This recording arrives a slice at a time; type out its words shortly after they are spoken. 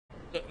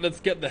let's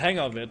get the hang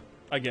of it,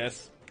 I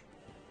guess.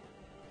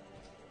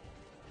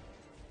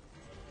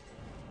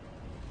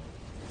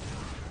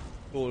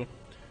 Cool.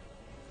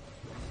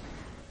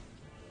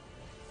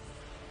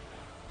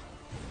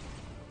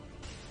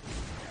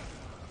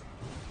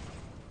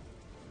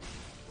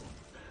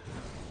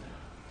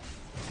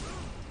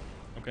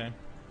 Okay.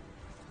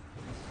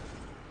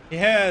 He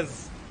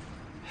has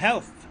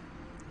health.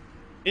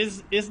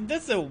 Isn't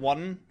this a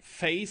one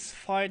phase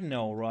fight?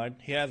 No, right?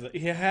 He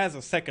has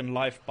a second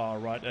life bar,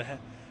 right?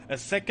 A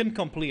second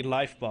complete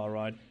life bar,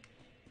 right?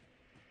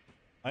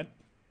 Right?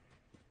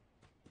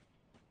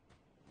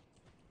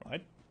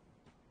 Right?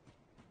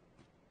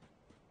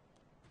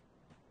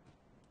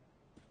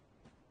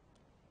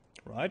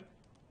 Right?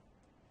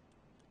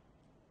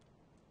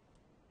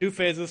 Two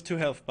phases, two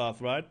health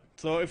bars, right?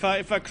 So if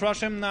I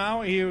crush him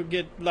now, he'll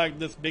get like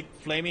this big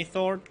flamey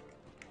sword.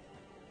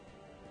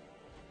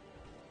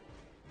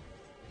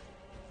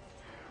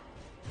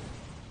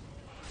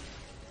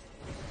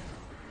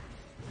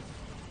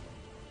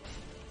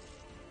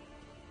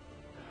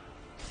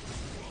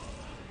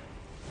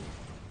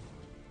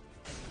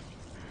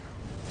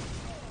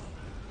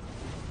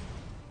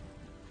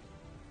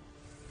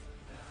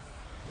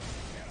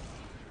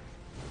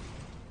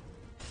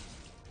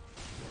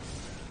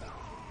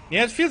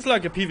 Yeah, it feels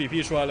like a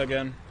PvP trial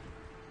again.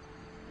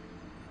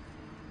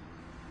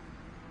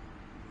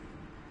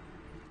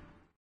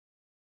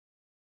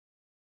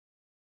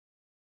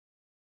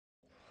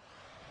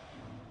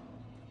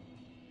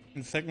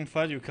 In the second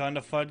fight, you kind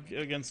of fight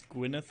against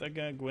Gwyn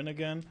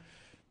again.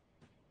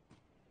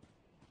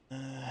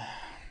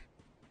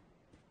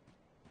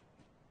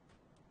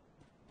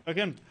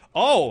 Again.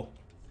 Oh!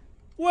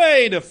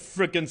 Wait a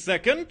frickin'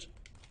 second!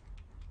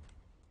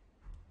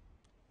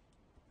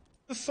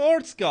 The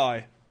swords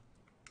guy.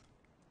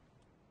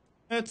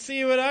 Let's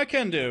see what I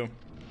can do.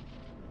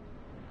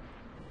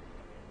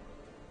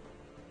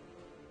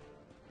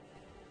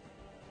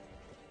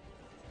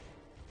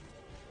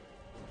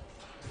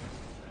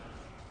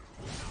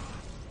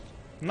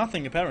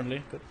 Nothing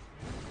apparently. Good.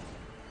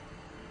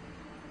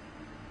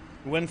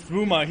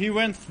 He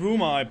went through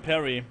my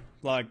parry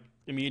like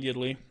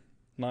immediately.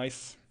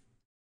 Nice.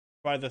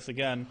 Try this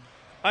again.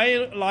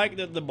 I like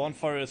that the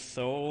bonfire is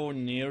so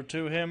near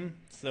to him,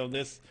 so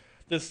this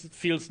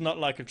feels not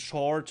like a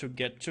chore to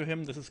get to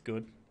him. This is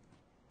good.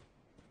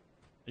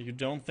 You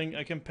don't think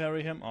I can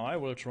parry him? I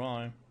will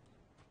try.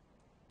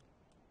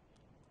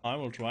 I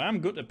will try. I'm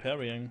good at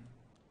parrying.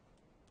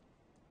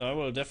 I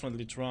will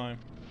definitely try.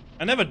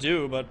 I never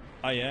do, but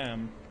I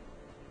am.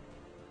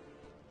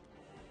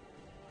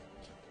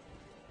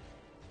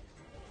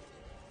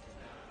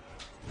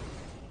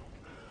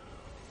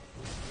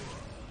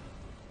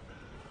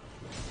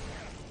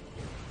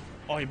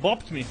 Oh, he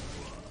bopped me.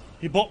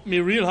 He bopped me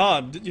real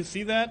hard. Did you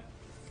see that?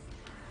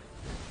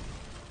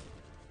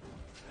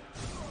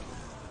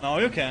 No,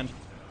 you can't.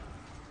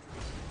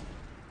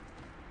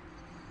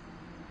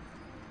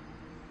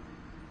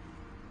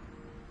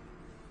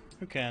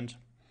 You can't.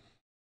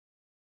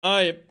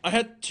 I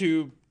had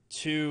two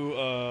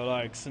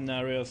like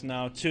scenarios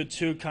now,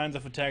 two kinds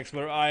of attacks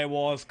where I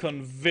was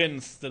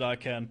convinced that I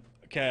can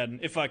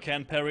if I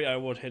can parry, I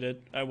would hit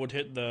it. I would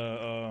hit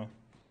the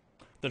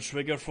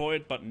trigger for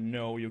it, but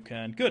no, you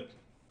can't. Good.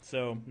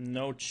 So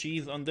no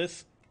cheese on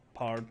this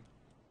part.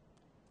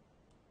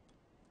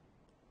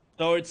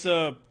 So it's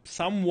a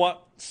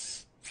somewhat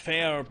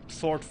fair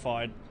sword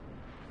fight,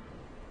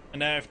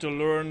 and I have to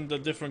learn the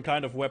different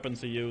kind of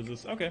weapons he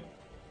uses. Okay.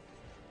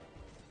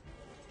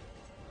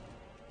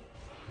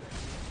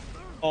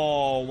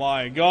 Oh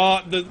my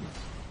god, the...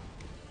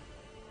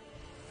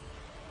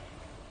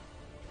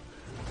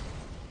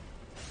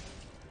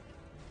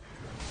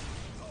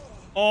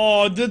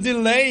 Oh, the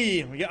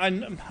delay!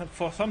 Yeah,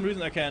 for some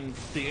reason I can't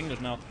speak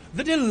English now.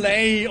 The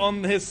delay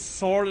on his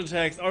sword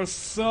attacks are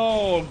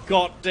so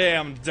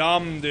goddamn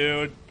dumb,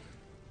 dude.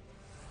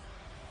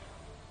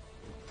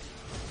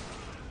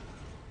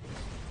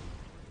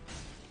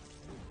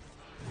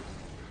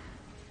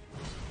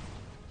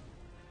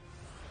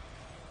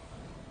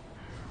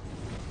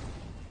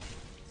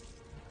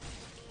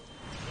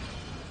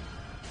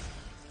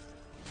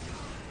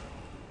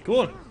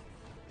 Cool.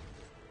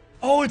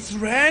 Oh, it's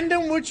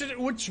random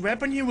which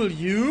weapon he will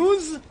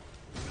use?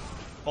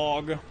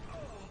 Og.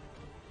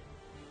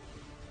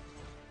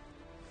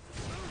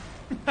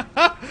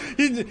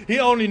 he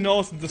only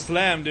knows the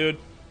slam, dude.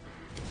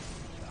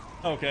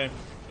 Okay.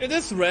 It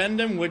is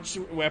random which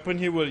weapon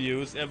he will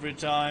use every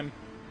time.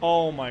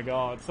 Oh my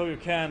god. So you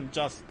can't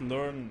just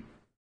learn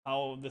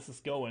how this is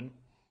going.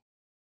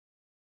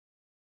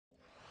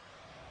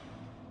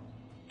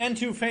 And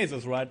two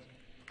phases, right?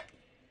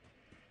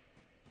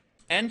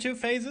 And two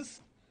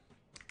phases?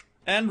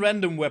 And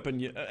random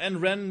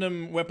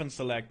weapon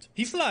select.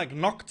 He's like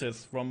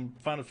Noctis from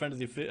Final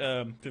Fantasy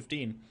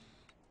 15.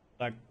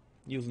 Like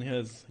using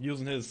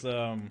his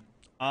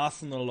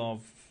arsenal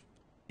of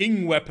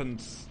king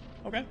weapons.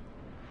 Okay.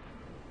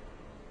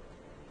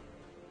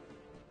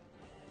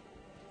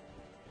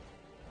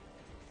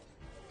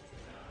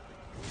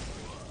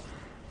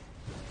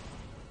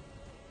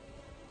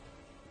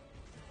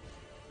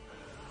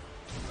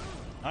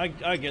 I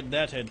get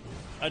that hit.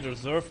 I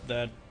deserved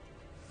that.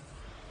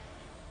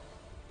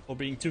 For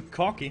being too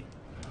cocky.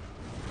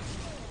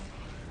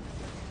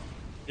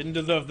 Didn't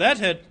deserve that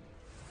hit.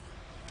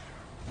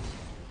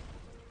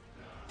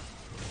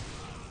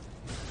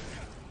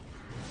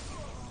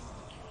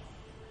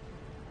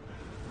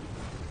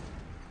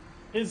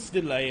 His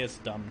delay is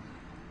dumb.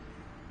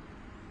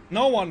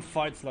 No one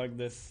fights like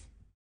this.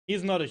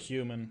 He's not a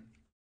human.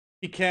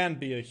 He can't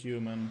be a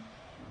human.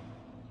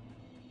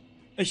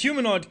 A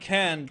humanoid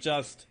can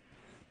just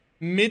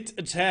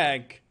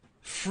mid-attack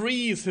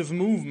freeze his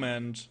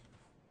movement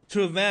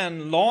to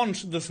then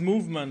launch this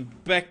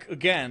movement back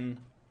again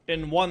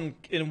in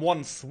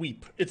one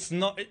sweep. It's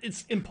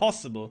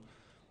impossible.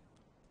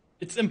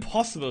 It's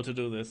impossible to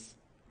do this.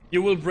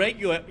 You will break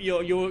your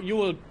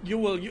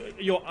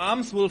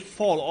arms will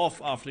fall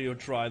off after you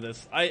try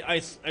this.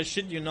 I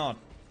shit you not.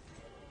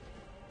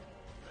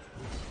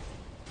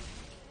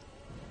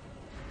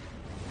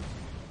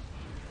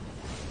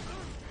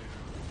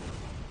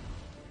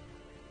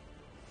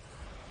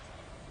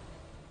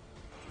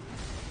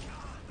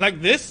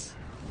 Like this?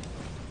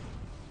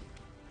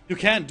 You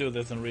can't do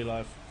this in real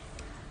life.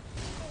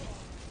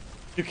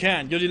 You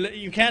can't.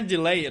 You can't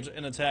delay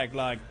an attack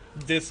like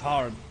this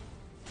hard.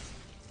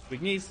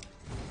 Weak knees.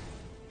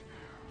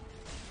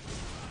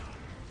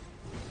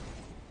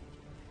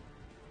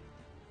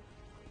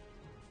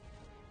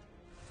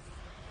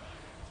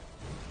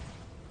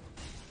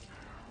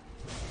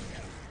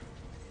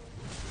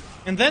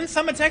 And then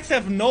some attacks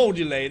have no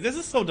delay. This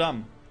is so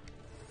dumb.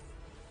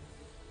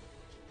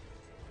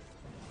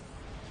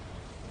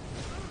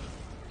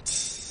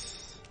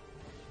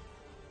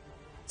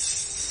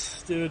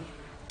 Dude.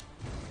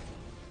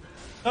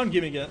 Don't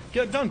give me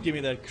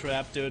that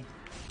crap, dude.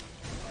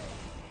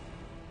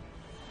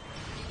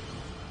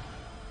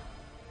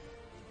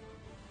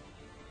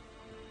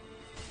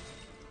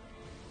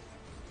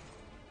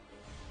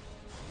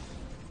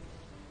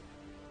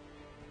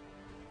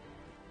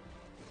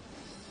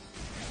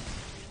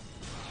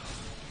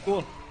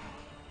 Cool.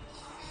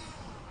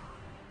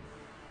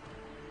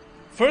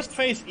 First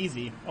phase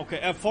easy.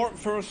 Okay,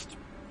 first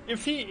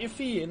if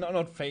he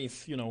not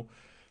phase, you know.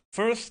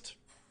 First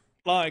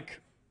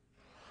like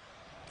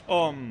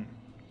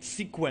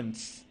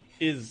sequence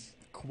is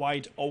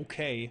quite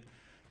okay.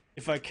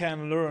 If I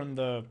can learn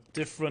the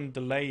different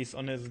delays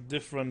on his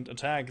different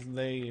attacks,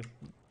 they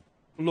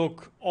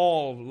look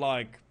all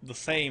like the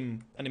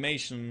same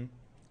animation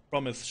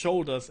from his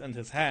shoulders and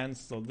his hands.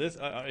 So this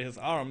his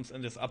arms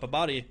and his upper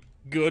body.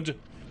 Good,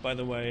 by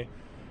the way,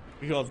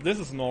 because this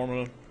is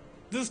normal.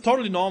 This is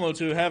totally normal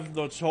to have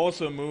the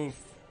torso move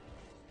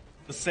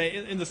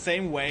in the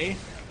same way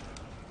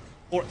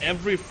for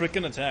every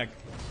freaking attack.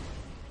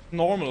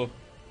 Normal.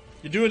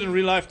 You do it in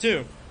real life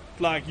too.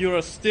 Like you're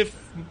a stiff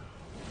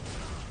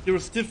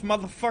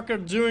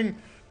motherfucker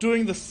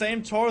doing the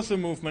same torso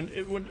movement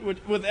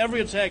with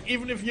every attack.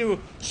 Even if you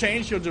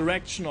change your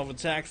direction of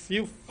attacks,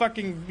 you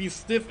fucking be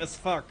stiff as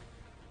fuck.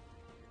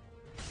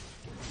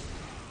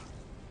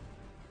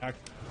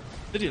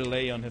 The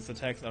delay on his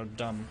attacks are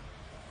dumb.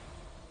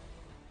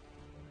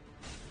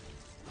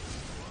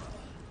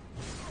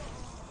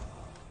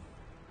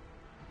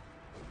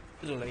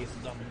 The delay is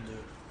dumb,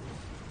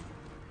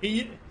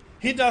 dude.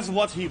 He does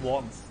what he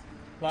wants.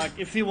 Like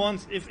if he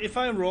wants, if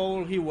I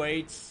roll, he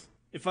waits.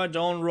 If I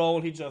don't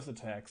roll, he just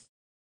attacks.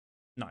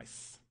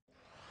 Nice.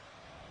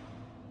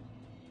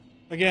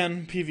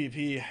 Again,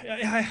 PvP.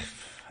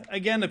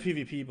 Again, a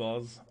PvP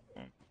boss.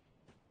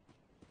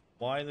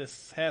 Why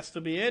this has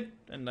to be it,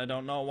 and I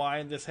don't know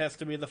why this has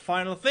to be the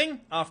final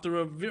thing after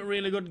a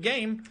really good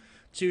game.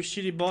 2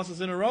 shitty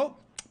bosses in a row.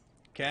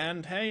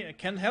 Can't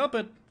help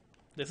it.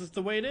 This is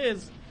the way it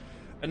is.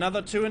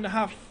 Another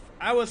 2.5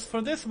 hours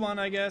for this one,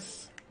 I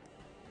guess.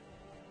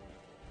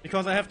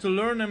 Because I have to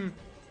learn him.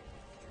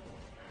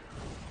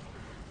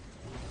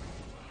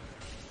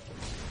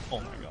 Oh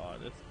my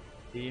god,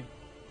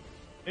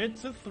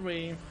 it's a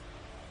 3.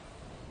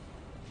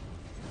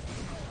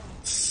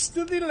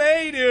 The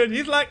delay, dude.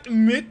 He's like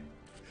mid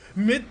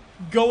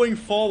going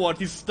forward.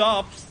 He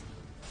stops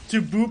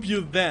to boop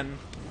you then.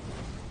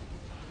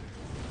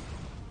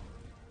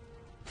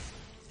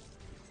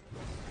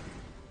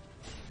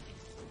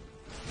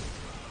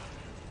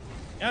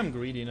 I'm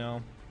greedy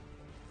now.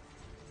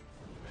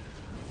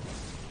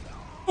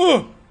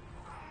 Ugh!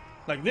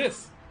 Like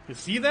this. You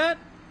see that?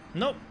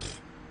 Nope.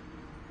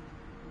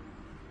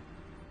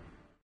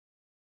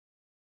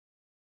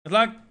 It's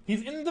like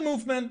he's in the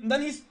movement, and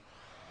then he's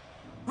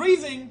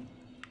freezing,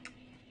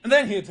 and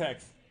then he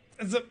attacks.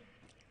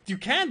 You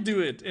can't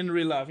do it in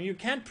real life. You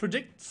can't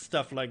predict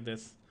stuff like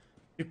this.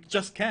 You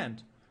just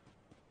can't.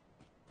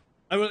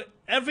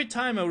 Every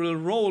time I will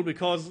roll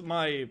because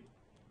my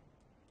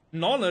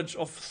knowledge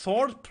of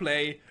sword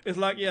play is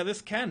like, yeah,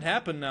 this can't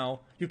happen now.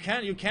 You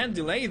can't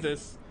delay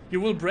this. You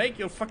will break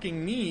your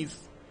fucking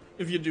knees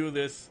if you do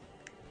this.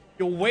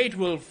 Your weight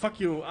will fuck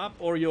you up,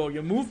 or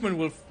your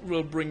movement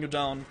will bring you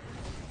down.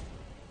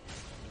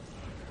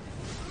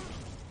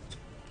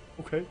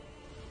 Okay.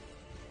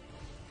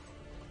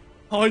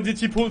 How did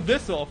he pull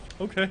this off?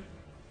 Okay.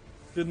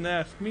 Didn't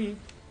ask me.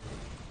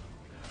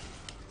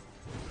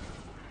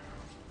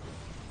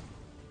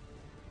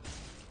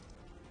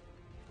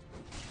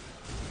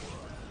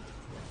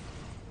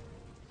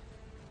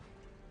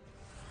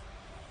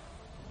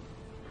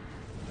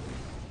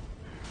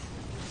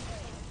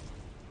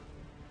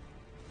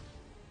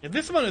 Yeah,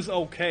 this one is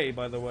okay,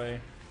 by the way.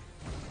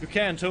 You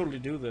can totally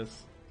do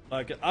this.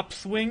 Like an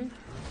upswing,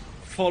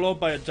 followed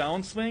by a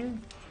downswing,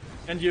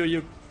 and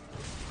you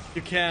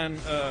can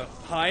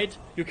hide.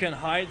 You can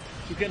hide.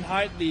 You can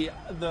hide the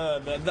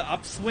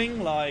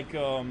upswing like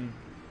you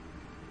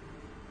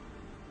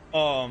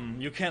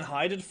can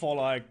hide it for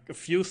like a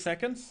few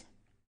seconds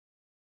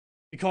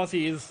because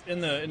he is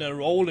in a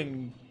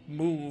rolling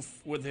move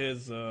with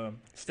his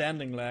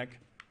standing leg.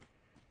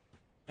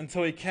 And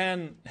so he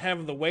can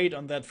have the weight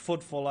on that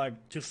foot for like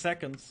 2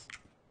 seconds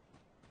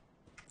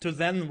to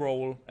then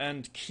roll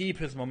and keep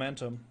his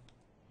momentum.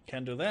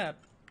 Can do that.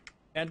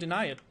 Can't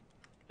deny it.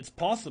 It's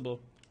possible.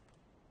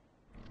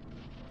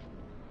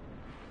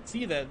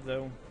 See that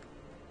though.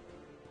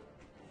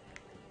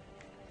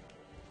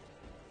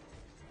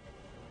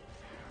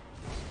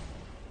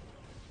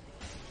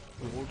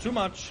 Roll too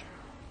much.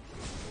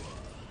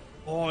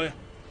 Boy.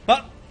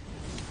 But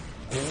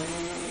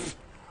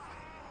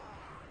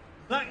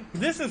like,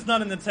 this is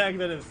not an attack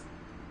that is...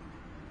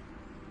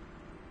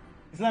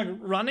 It's like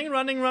running,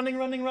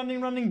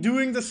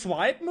 doing the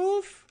swipe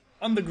move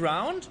on the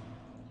ground.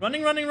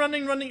 Running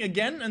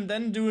again, and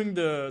then doing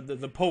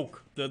the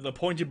poke, the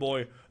pointy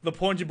boy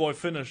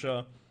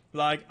finisher.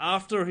 Like,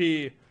 after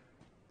he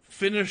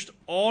finished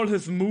all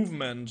his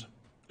movement.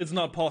 It's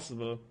not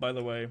possible, by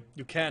the way.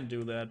 You can't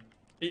do that.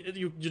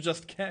 You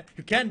just can't.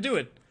 You can't do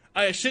it.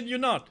 I shit you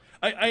not.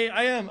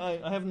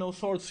 I have no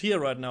swords here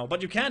right now,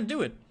 but you can't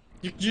do it.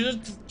 You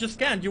just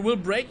can't. You will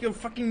break your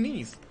fucking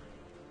knees.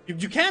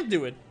 You can't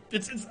do it.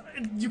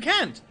 You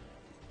can't.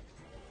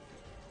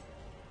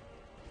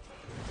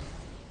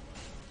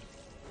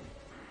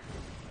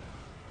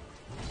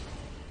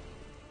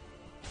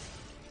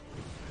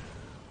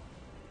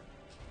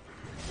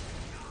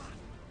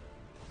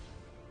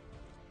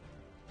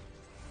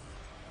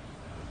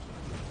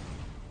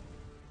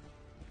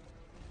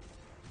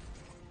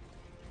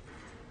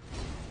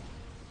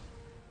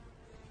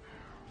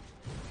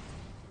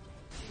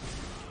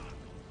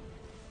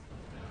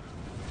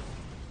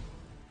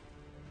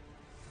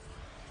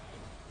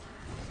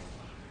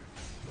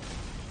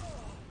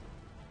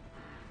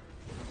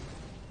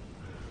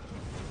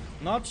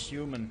 Not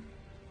human.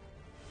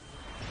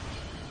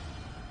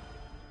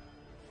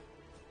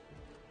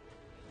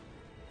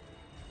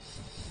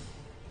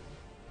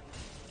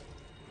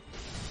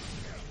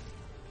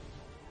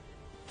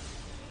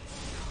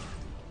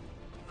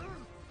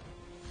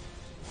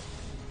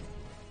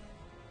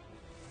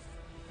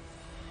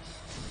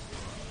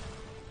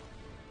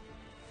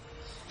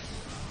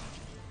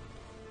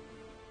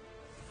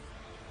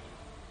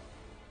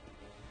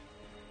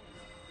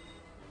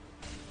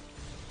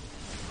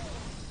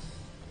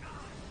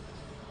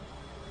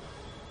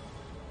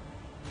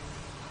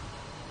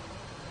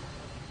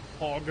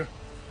 Hog.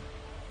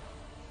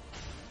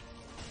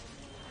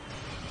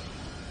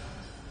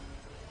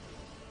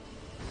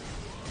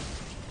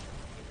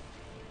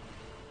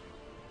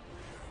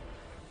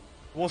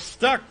 Was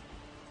stuck.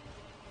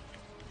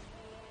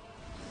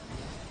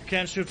 You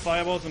can't shoot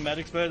fireballs and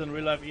magic spells in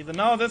real life either.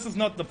 No, this is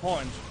not the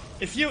point.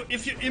 If you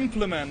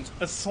implement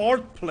a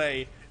sword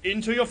play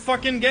into your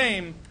fucking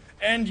game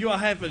and you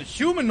have a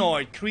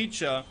humanoid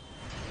creature,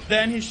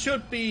 then he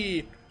should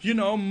be, you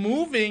know,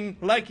 moving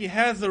like he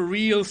has a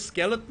real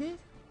skeleton.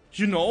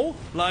 You know,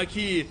 like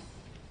he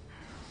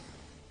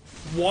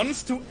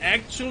wants to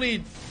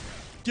actually,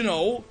 you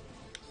know,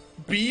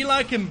 be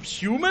like a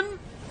human.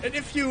 And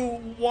if you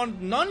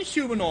want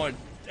non-humanoid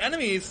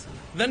enemies,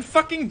 then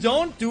fucking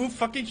don't do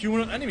fucking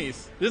humanoid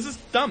enemies. This is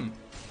dumb.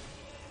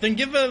 Then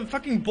give a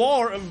fucking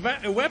boar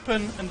a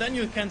weapon, and then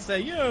you can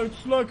say, yeah,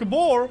 it's like a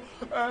boar,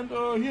 and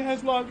he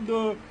has like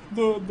the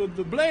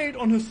blade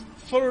on his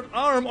third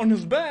arm on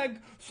his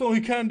back, so he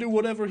can do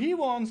whatever he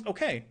wants.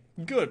 Okay,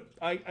 good.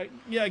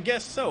 Yeah, I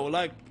guess so.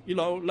 Like, you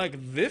know, like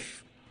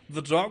Viv,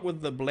 the dog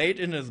with the blade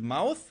in his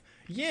mouth.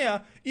 Yeah,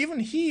 even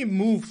he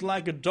moves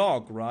like a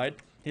dog, right?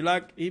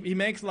 He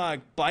makes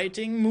like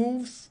biting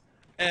moves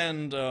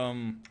and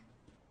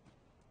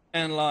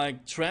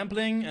like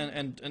trampling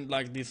and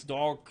like this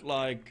dog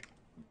like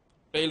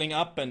bailing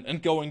up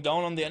and going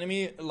down on the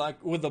enemy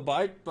like with a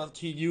bite, but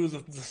he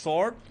uses the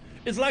sword.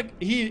 It's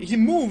like he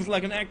moves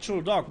like an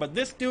actual dog, but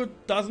this dude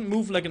doesn't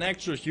move like an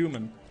actual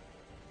human.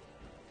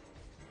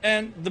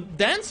 And the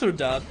dancer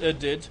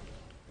did,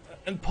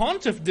 and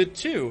Pontiff did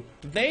too.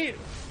 They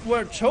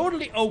were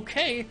totally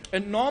okay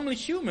and normal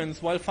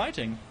humans while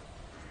fighting.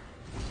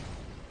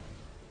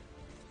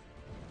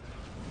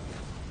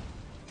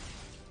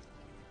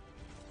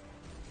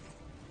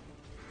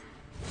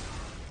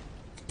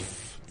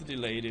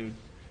 Delay, dude.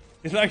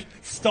 It's like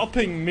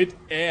stopping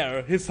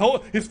mid-air. His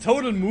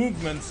total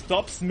movement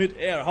stops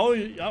mid-air. How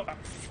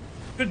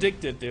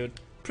predicted, dude.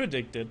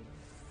 Predicted.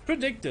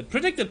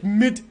 Predicted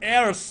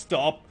mid-air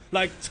stop.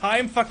 Like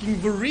time fucking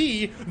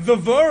Vary, the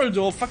world,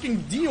 or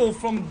fucking Dio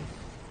from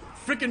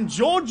freaking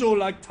JoJo,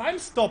 like time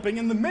stopping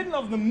in the middle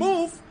of the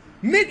move,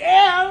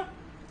 mid-air.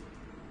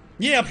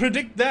 Yeah,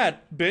 predict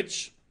that,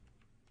 bitch.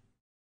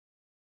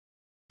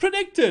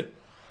 Predict it,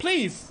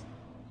 please.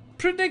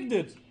 Predict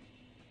it.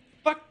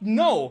 Fuck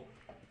no.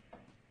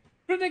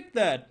 Predict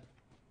that.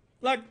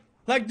 Like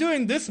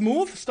doing this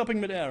move,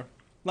 stopping mid-air,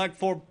 like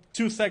for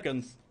 2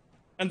 seconds,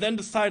 and then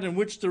decide in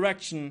which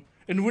direction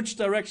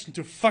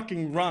to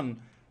fucking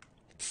run.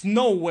 It's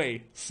no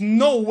way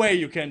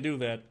you can do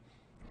that.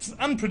 It's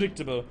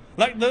unpredictable.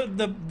 Like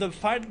the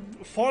fight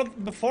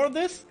before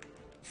this,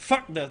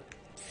 fuck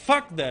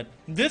that.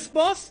 This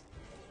boss,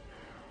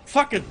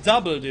 fuck it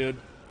double,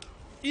 dude.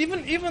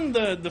 Even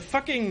the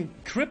fucking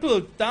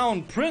crippled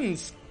down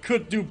prince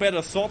could do better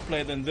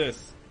swordplay than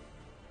this.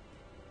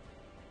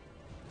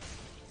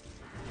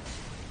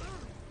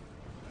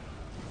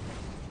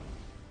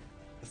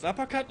 This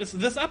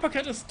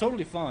uppercut is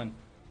totally fine.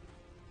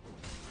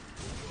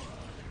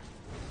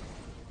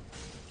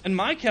 And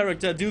my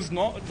character does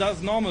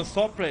normal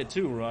swordplay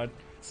too, right?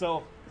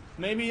 So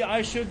maybe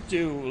I should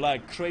do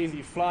like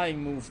crazy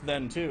flying moves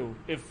then too,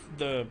 if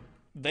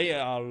they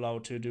are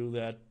allowed to do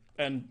that.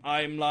 And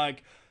I'm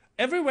like,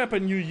 every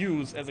weapon you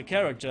use as a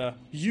character,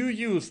 you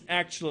use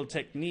actual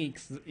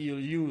techniques that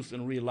you'll use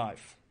in real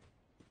life.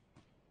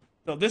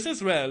 So this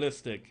is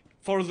realistic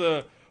for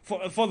the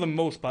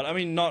most part. I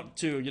mean, not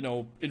to, you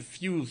know,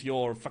 infuse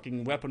your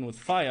fucking weapon with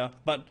fire,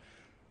 but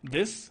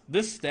this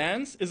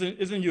stance is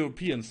a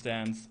European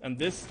stance, and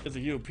this is a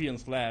European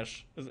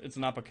slash. It's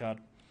an uppercut,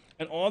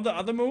 and all the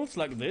other moves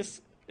like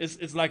this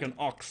is like an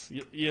ox.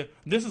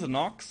 This is an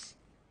ox.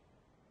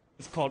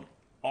 It's called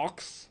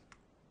ox.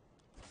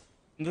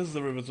 And this is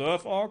a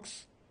reserve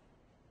ox,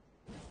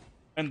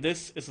 and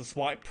this is a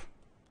swipe.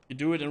 You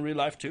do it in real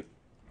life too.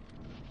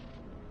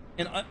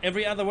 And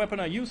every other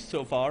weapon I used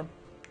so far,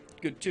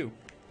 good too.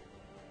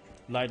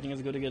 Lightning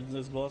is good against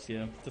this boss.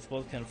 Yeah, this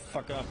boss can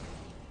fuck up.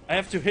 I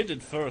have to hit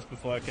it first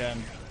before I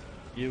can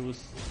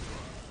use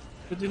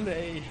the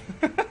delay.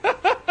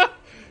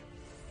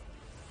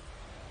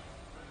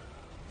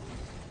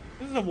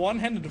 This is a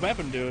one-handed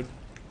weapon, dude.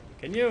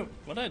 Can you?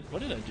 What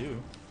did I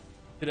do?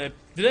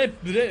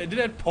 Did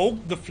I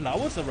poke the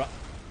flowers around?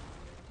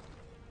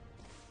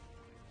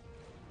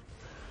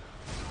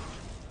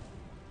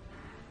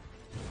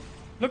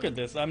 Look at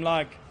this. I'm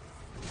like,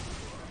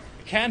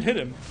 I can't hit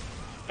him.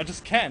 I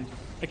just can't.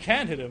 I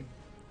can't hit him.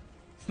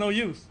 It's no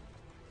use.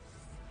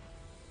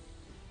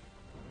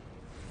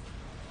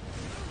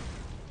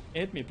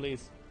 Hit me,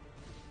 please.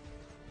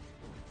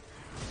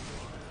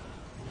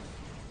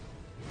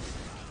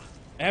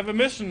 I have a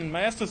mission.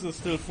 My Estus is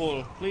still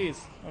full. Please.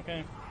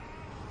 Okay.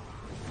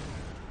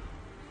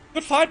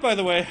 Good fight, by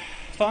the way.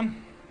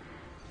 Fun.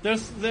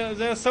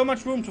 There's so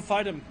much room to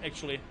fight him,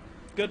 actually.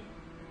 Good.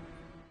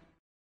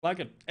 Like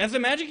it. As a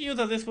magic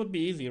user, this would be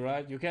easy,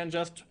 right? You can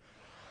just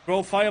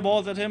throw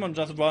fireballs at him and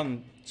just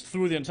run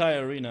through the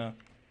entire arena.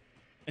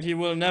 And he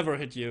will never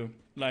hit you.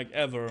 Like,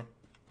 ever.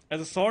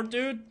 As a sword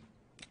dude,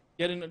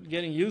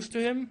 getting used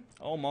to him?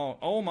 Oh my.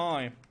 Oh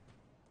my.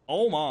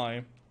 Oh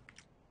my.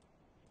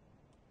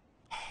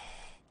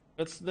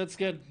 Let's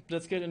get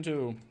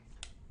into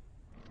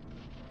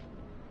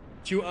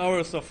 2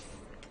 hours of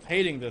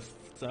hating this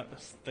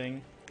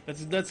thing.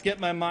 Let's get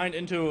my mind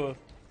into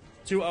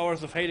 2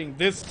 hours of hating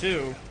this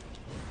too.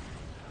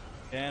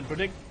 And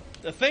predict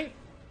the thing.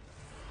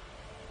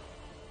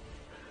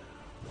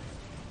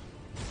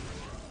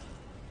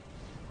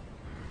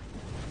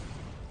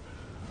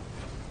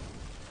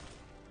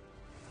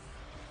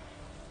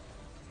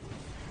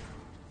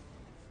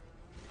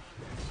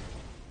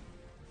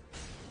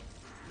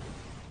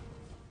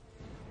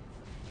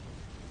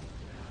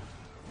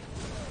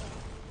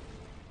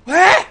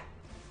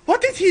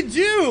 What did he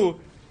do?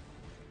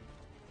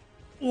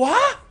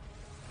 What?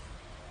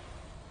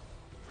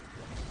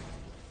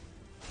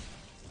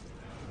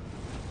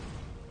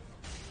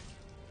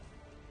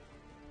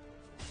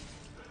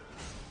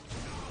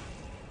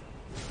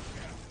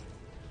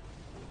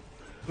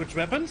 Which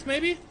weapons,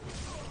 maybe?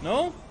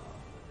 No?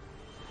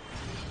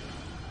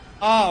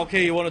 Ah,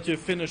 okay, he wanted to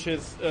finish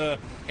his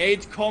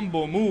 8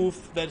 combo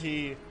move that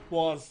he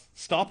was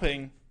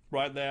stopping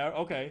right there.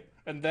 Okay.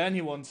 And then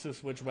he wants to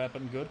switch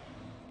weapon. Good.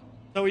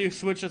 So he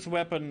switches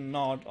weapon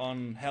not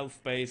on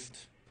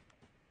health-based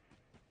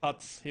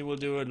cuts. He will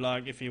do it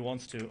like if he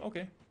wants to.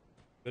 Okay.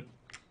 Good.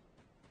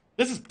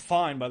 This is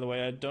fine, by the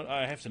way.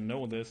 I have to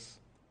know this.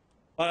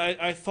 But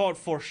I thought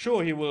for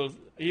sure he will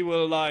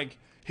like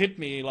hit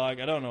me like,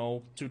 I don't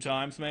know, 2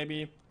 times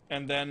maybe,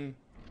 and then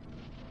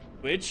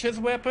switch his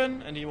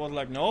weapon, and he was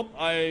like, nope,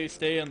 I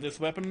stay on this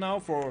weapon now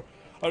for,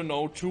 I don't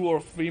know, 2 or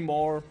 3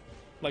 more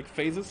like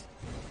phases.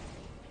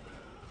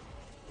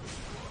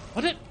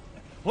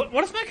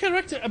 What is my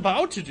character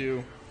about to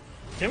do?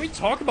 Can we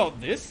talk about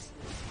this?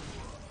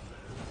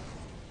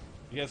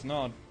 I guess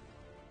not.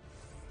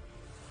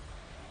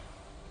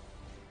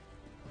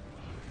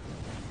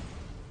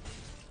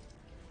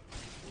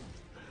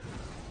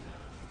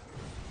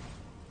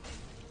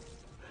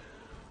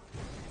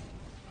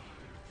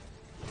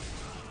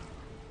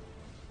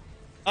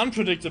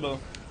 Unpredictable.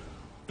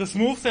 This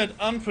moveset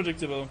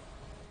unpredictable.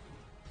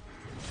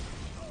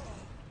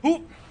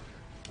 Who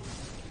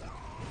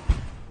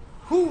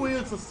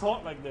wields a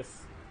sword like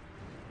this?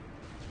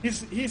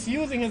 He's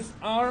using his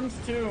arms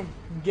to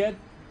get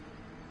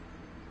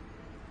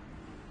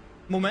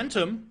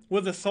momentum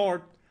with the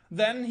sword,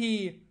 then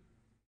he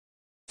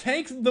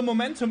takes the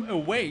momentum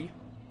away,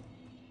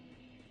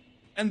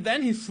 and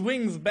then he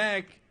swings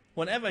back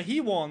whenever he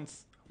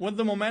wants with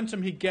the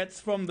momentum he gets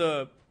from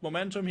the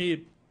momentum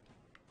he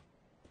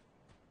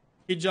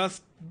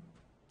just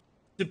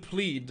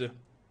depleted.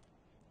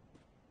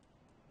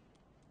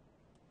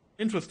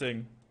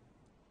 Interesting.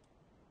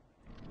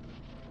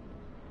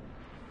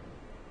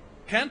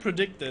 Can't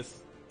predict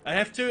this. I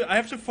have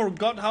to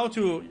forgot how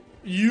to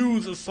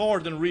use a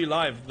sword in real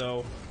life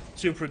though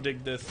to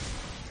predict this.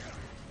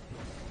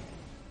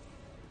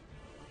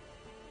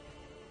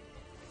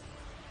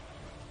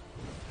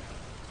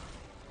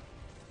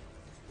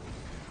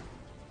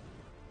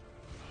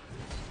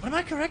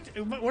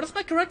 What is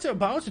my character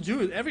about to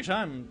do every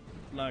time?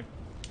 Like,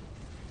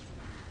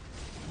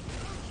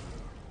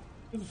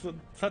 this is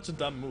such a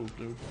dumb move,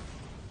 dude.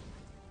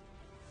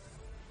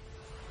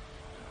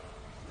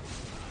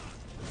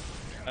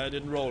 I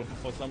didn't roll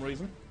for some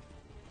reason.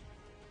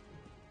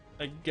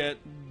 I get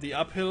the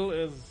uphill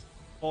is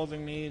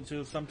causing me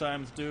to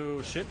sometimes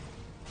do shit.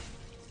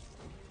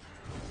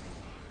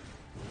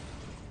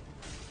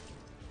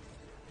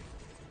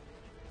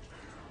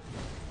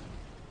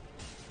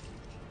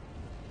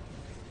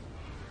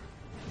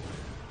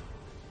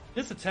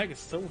 This attack is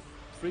so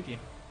freaky.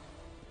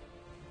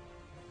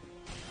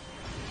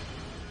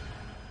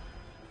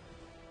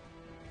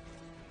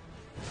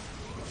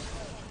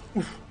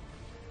 Oof.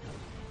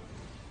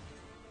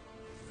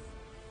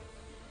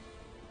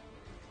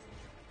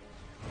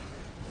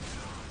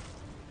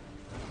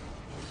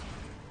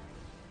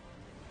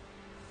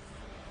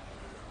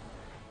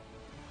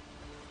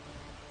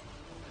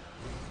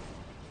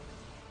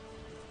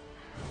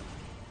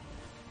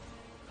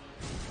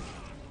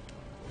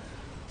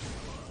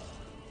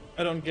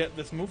 I don't get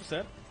this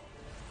moveset.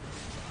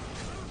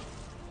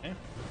 Okay.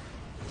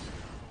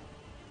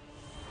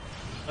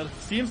 But it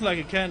seems like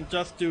you can't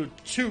just do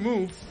 2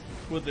 moves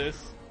with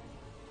this.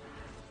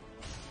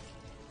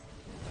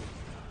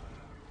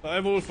 But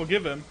I will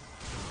forgive him.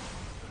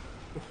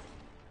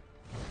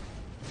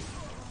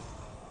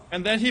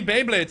 And then he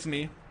Beyblades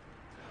me.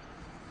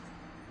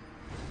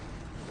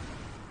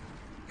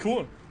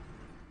 Cool.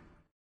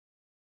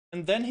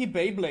 And then he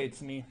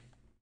Beyblades me.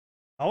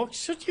 How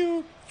should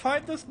you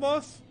fight this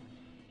boss?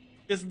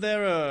 Is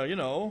there a,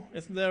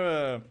 is there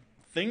a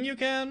thing you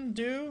can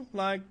do?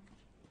 Like,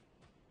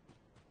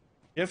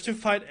 you have to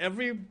fight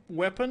every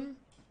weapon?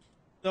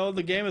 So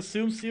the game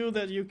assumes that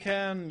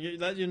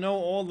that you know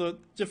all the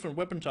different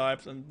weapon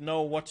types and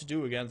know what to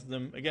do against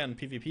them. Again,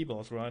 PvP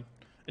boss, right?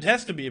 It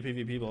has to be a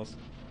PvP boss.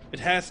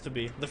 It has to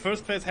be. The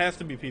first phase has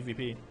to be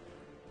PvP.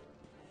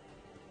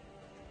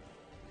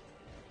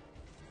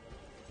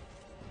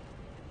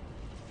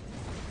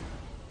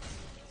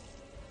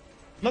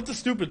 Not the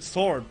stupid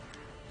sword.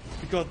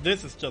 Because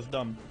this is just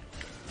dumb.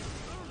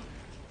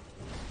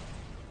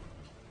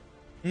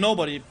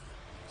 Nobody.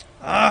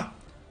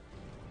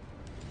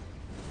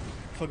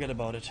 Forget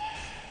about it.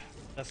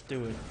 Let's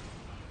do it.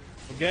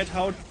 Forget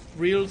how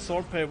real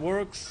swordplay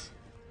works.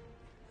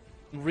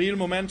 Real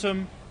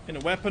momentum in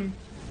a weapon.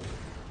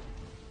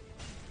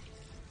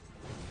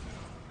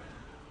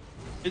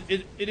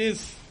 It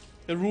is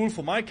a rule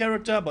for my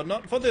character, but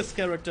not for this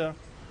character.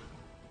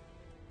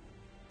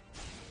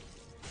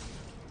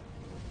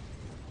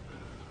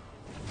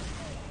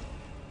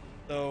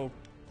 So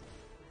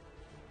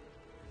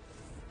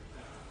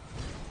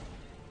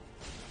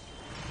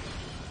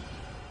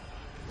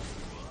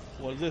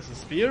what is this, a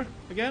spear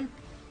again?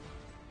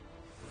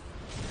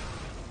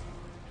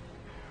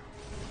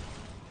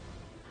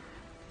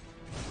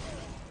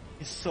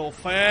 He's so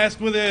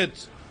fast with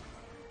it.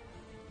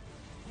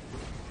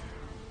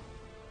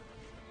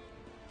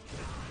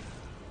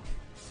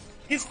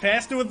 He's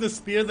faster with the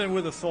spear than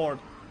with the sword.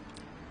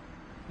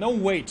 No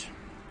weight.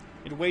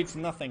 It weighs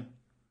nothing.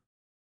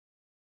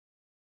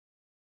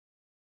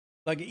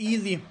 Like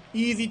easy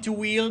to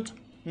wield,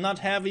 not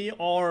heavy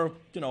or,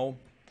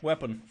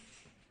 weapon.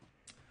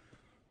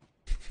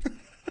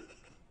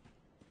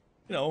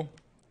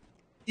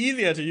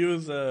 Easier to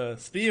use a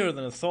spear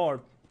than a sword,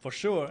 for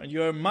sure. And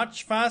you're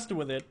much faster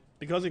with it,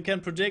 because you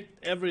can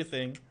predict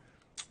everything.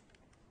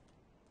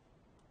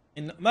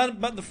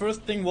 But the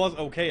first thing was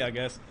okay, I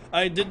guess.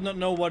 I did not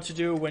know what to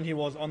do when he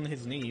was on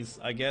his knees.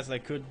 I guess I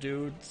could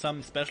do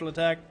some special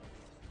attack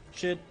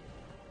shit.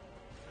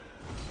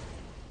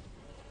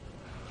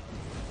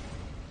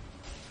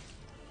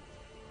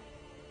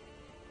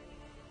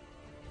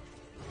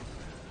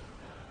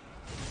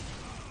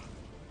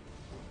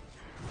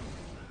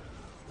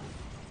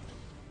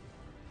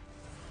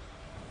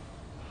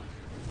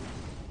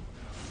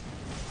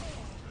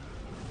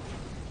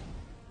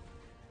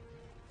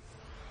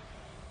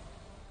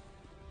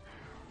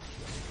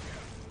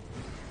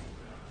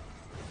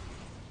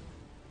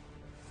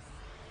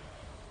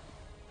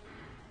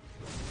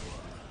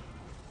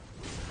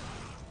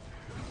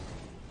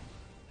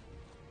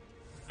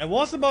 I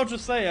was about to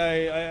say,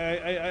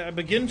 I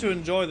begin to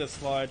enjoy this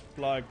fight,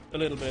 like, a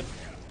little bit.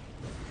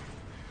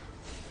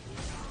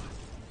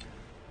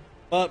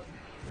 But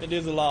it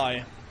is a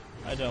lie.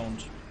 I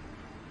don't.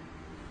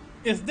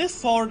 Is this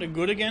sword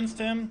good against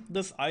him?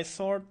 This ice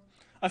sword?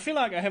 I feel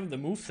like I have the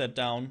moveset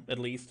down, at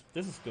least.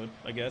 This is good,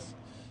 I guess.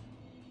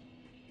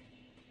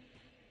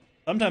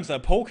 Sometimes I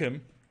poke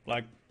him,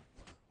 like...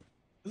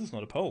 This is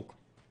not a poke.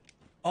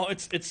 Oh,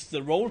 it's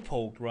the roll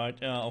poke, right?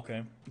 Yeah,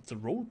 okay. It's a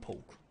roll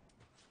poke.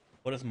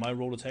 What is my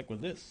roll attack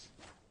with this?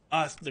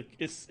 Ah, it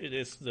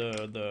is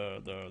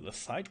the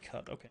side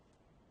cut. Okay.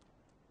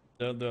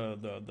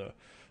 The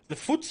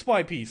foot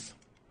swipies.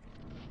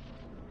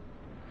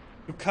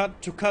 To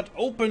cut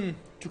open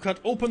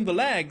the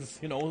legs.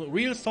 You know,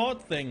 real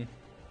sword thing.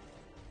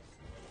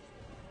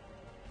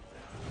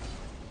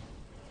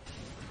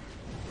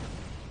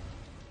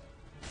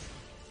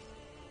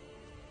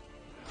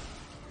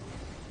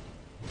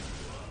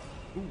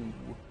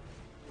 Ooh.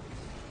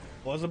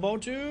 Was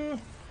about to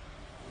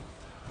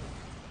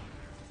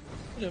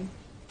hit him.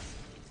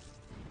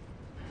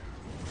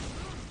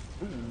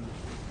 Ooh.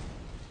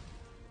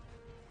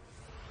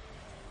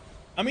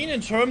 I mean, in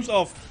terms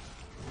of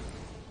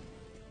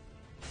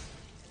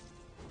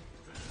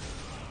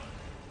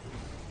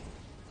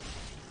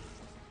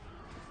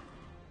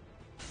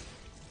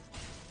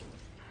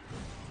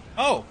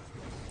oh,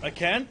 I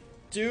can't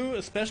do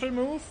a special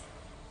move?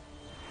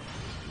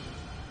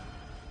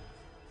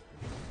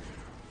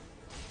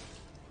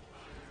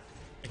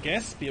 I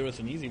guess spear is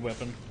an easy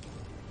weapon.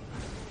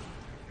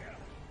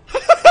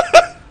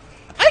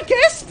 I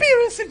guess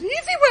spear is an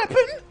easy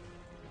weapon!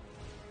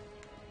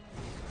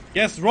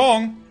 Yes,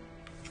 wrong.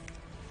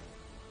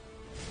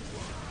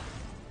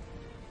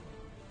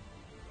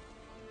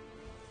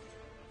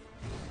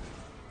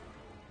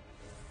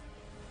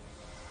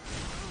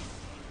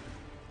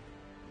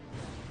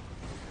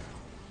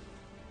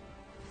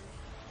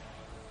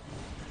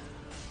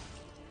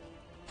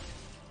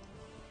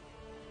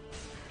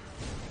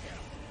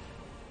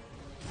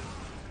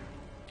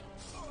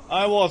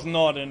 I was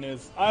not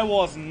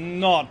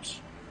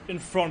in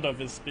front of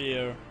his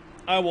spear.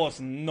 I was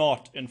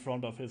not in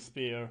front of his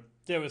spear.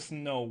 There is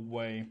no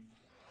way.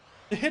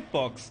 The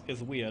hitbox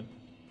is weird.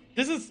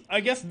 I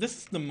guess this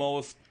is the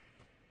most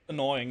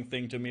annoying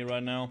thing to me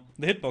right now.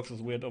 The hitbox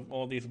is weird of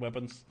all these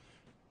weapons.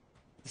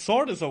 The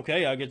sword is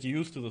okay, I get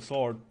used to the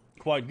sword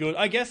quite good.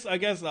 I'm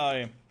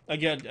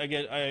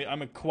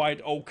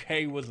quite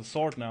okay with the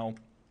sword now.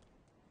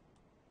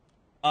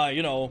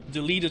 You know,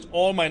 deleted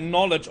all my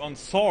knowledge on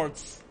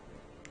swords.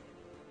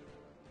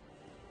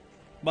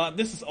 But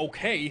this is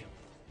okay.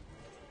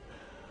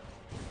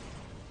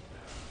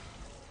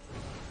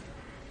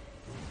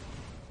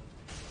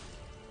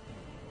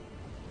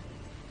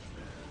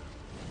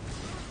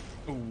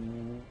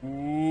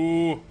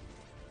 Ooh.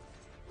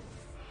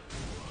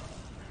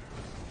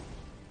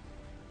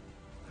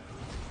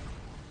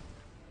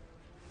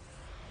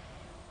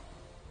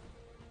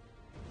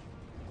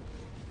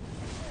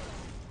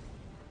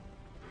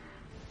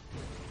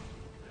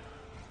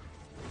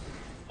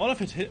 All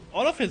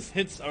of his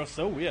hits are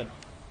so weird.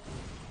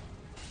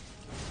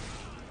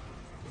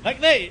 Like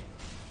they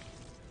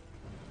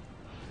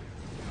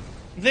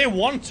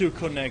want to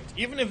connect,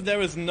 even if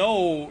there is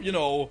no, you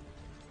know,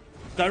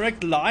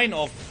 direct line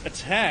of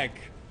attack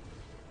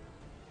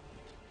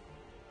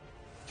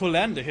to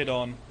land a hit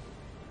on.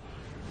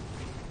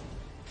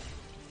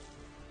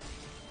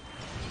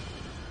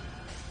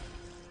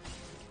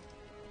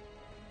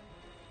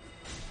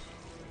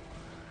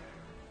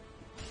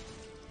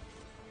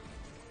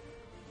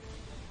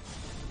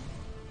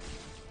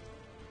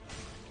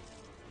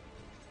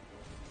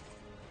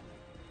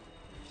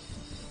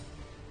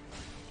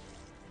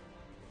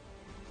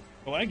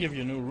 Oh, I give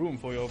you new room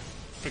for your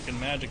freaking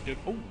magic, dude.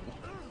 Oh.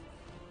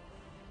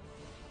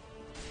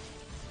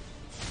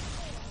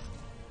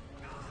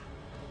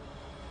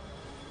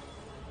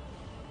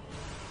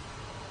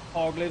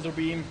 Hog laser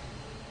beam.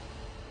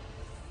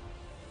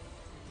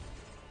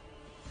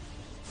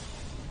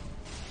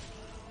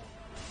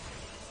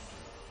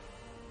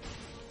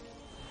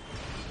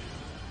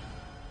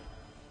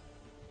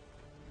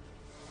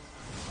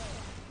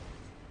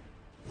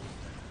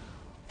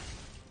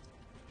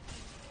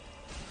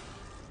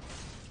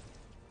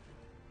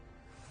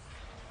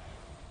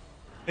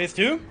 Phase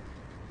 2?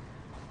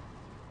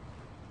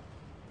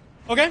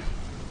 Okay.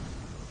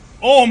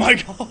 Oh my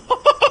god!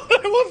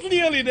 I was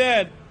nearly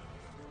dead!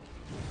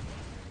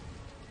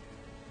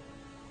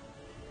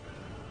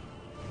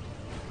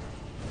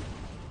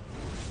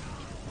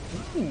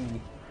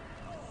 Ooh.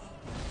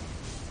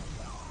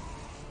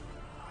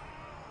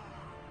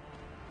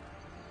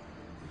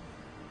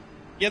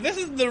 Yeah, this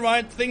is the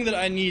right thing that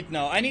I need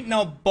now. I need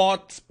now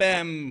bot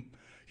spam,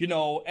 you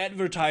know,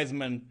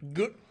 advertisement.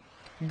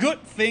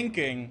 Good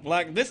thinking.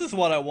 Like, this is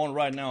what I want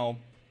right now.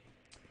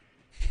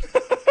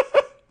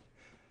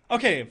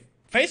 Okay,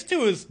 phase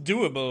 2 is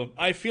doable.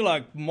 I feel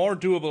like more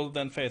doable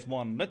than phase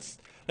 1.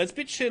 Let's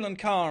be chill and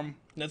calm.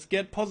 Let's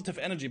get positive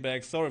energy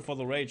back. Sorry for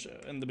the rage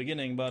in the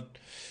beginning, but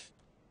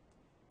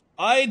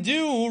I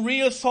do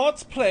real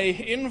swords play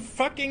in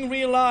fucking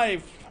real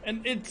life,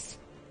 and it's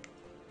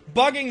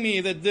bugging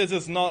me that this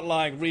is not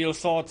like real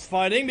swords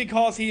fighting,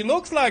 because he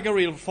looks like a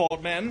real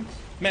sword man.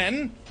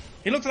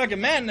 He looks like a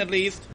man, at least.